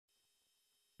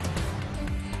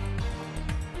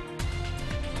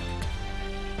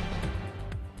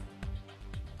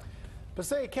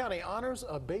Passaic County honors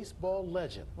a baseball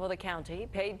legend. Well, the county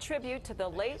paid tribute to the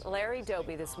late Larry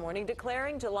Doby this morning,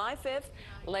 declaring July 5th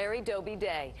Larry Doby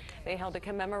Day. They held a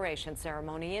commemoration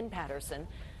ceremony in Paterson.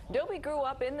 Doby grew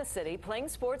up in the city, playing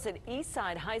sports at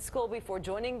Eastside High School before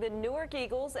joining the Newark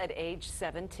Eagles at age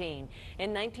 17. In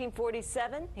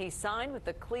 1947, he signed with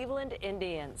the Cleveland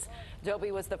Indians.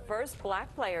 Doby was the first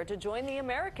black player to join the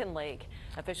American League.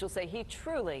 Officials say he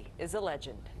truly is a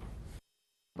legend.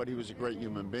 But he was a great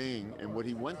human being, and what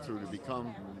he went through to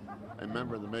become a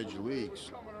member of the major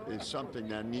leagues is something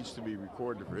that needs to be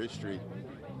recorded for history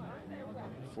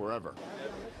forever.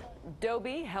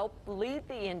 Doby helped lead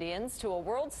the Indians to a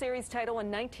World Series title in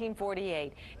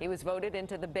 1948. He was voted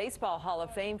into the Baseball Hall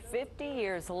of Fame 50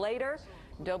 years later.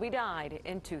 Doby died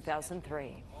in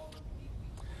 2003.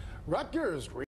 Rutgers